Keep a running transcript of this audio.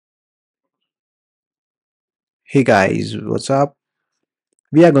Hey guys, what's up?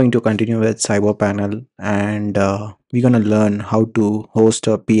 We are going to continue with Cyberpanel and we're going to learn how to host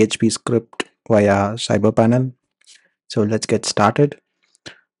a PHP script via Cyberpanel. So let's get started.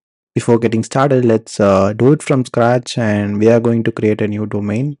 Before getting started, let's do it from scratch and we are going to create a new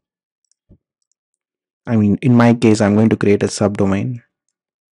domain. In my case, I'm going to create a subdomain.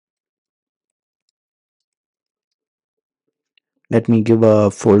 Let me give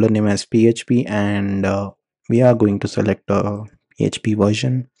a folder name as PHP and we are going to select a PHP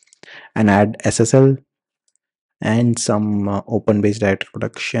version and add SSL and some open based directory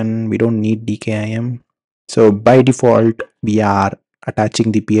protection. We don't need DKIM. So by default, we are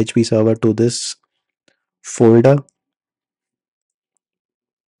attaching the PHP server to this folder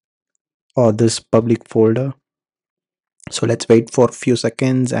or this public folder. So let's wait for a few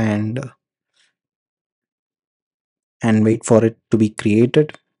seconds and wait for it to be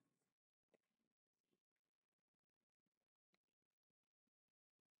created.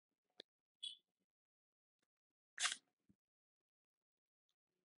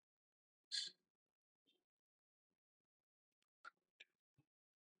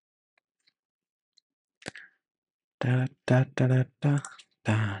 Da, da, da, da, da,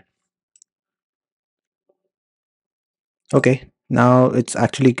 da. Okay, now it's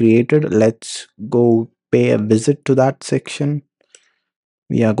actually created. Let's go pay a visit to that section.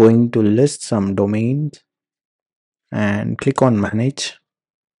 We are going to list some domains and click on manage.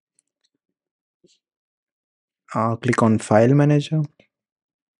 Click on file manager.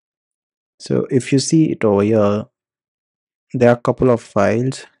 So if you see it over here, there are a couple of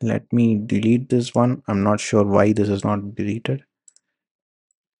files. Let me delete this one. I'm not sure why this is not deleted.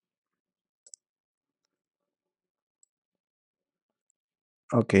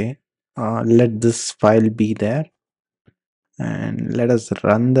 Okay, let this file be there and let us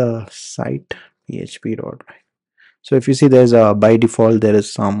run the site php.py. So if you see, there's a by default there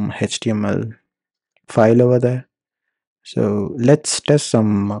is some HTML file over there. So let's test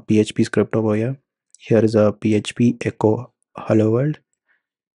some PHP script over here. Here is a PHP echo hello world.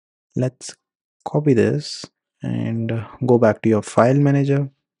 Let's copy this and go back to your file manager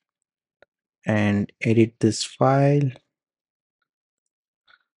and edit this file.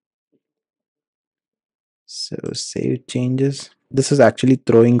 So save changes. This is actually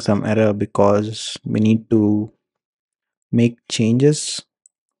throwing some error because we need to make changes.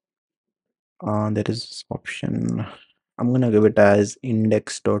 There is this option. I'm gonna give it as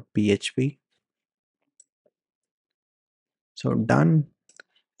index.php. So done.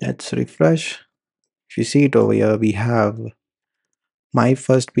 Let's refresh. If you see it over here, we have my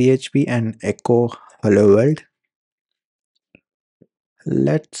first PHP and echo hello world.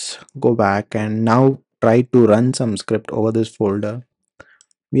 Let's go back and now try to run some script over this folder.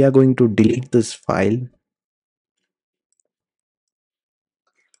 We are going to delete this file.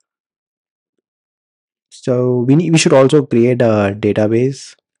 So we should also create a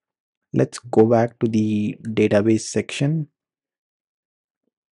database. Let's go back to the database section.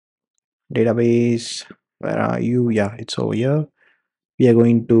 Database, where are you? Yeah, it's over here. We are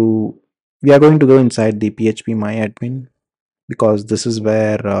going to go inside the PHP myadmin because this is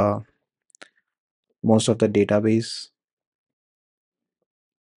where most of the database.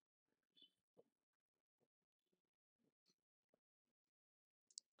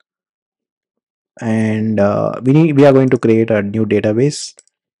 And we are going to create a new database.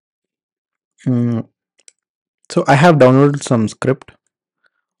 Mm, so I have downloaded some script,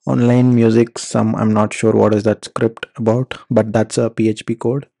 online music. Some I'm not sure what is that script about, but that's a PHP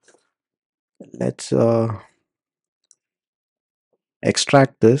code. Let's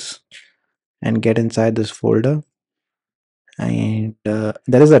extract this and get inside this folder. And there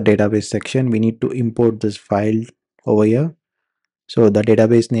is a database section. We need to import this file over here. So the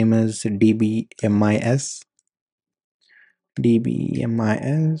database name is dbmis.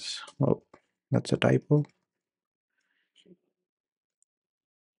 Dbmis. Oh, that's a typo.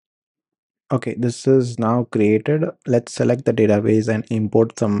 Okay, this is now created. Let's select the database and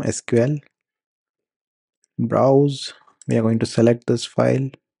import some SQL. Browse. We are going to select this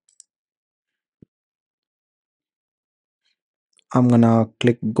file. I'm gonna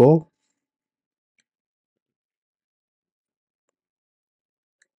click go.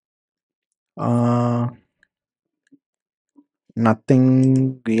 Uh,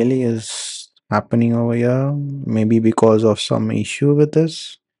 Nothing really is happening over here. Maybe because of some issue with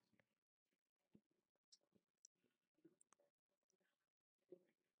this.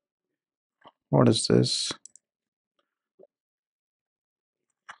 What is this?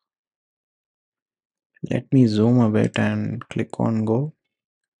 Let me zoom a bit and click on go.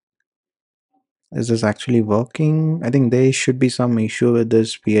 Is this actually working? I think there should be some issue with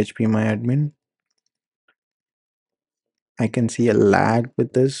this PHP my admin. I can see a lag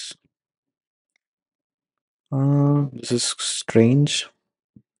with this. This is strange.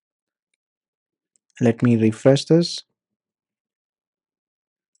 Let me refresh this.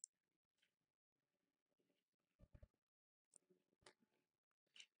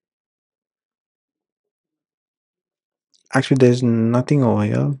 Actually, there's nothing over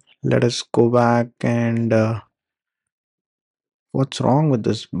here. Let us go back and what's wrong with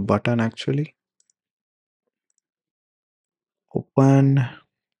this button actually? Open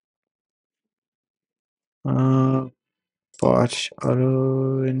uh patch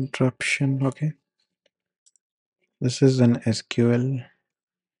error interruption. Okay, this is an SQL.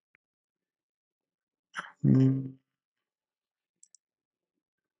 Hmm.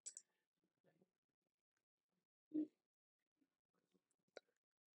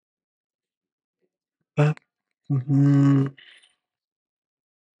 But, hmm,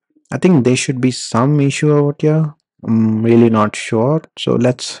 I think there should be some issue out here. I'm really not sure. So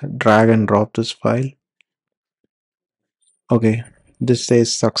let's drag and drop this file. Okay, this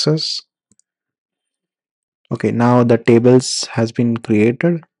says success. Okay, now the tables has been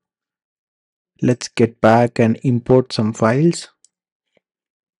created. Let's get back and import some files.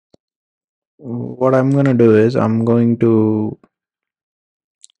 What I'm going to do is I'm going to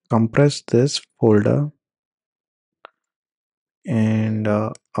compress this folder and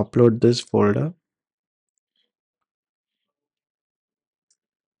upload this folder.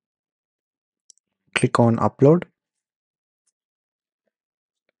 Click on upload.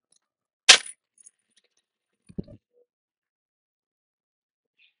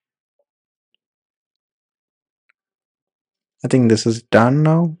 I think this is done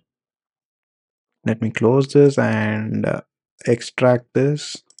now. Let me close this and extract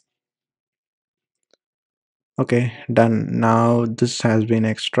this. Okay, done. Now this has been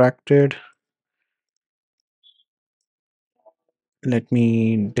extracted. Let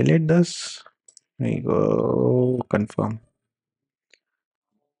me delete this. There you go. Confirm.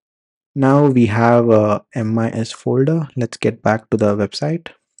 Now we have a MIS folder. Let's get back to the website.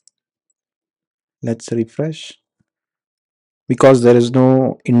 Let's refresh. Because there is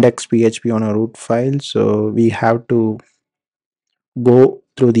no index PHP on a root file, so we have to go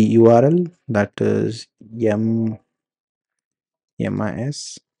through the URL that is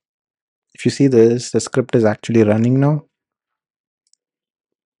MIS. If you see this, the script is actually running now.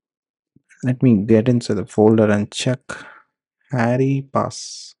 Let me get into the folder and check. Harry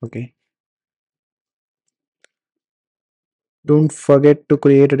pass. Okay. Don't forget to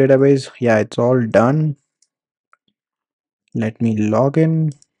create a database. Yeah, it's all done. Let me log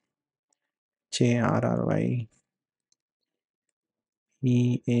in. JRRYEASS.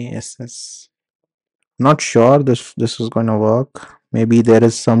 Not sure this is going to work. Maybe there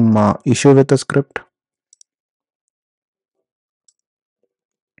is some issue with the script.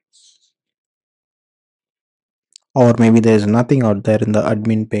 Or maybe there's nothing out there in the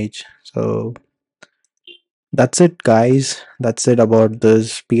admin page. So that's it, guys. That's it about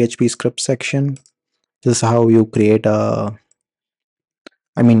this PHP script section. This is how you create host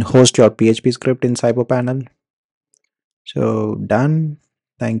your PHP script in Cyberpanel. So done.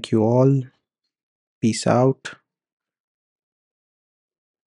 Thank you all. Peace out.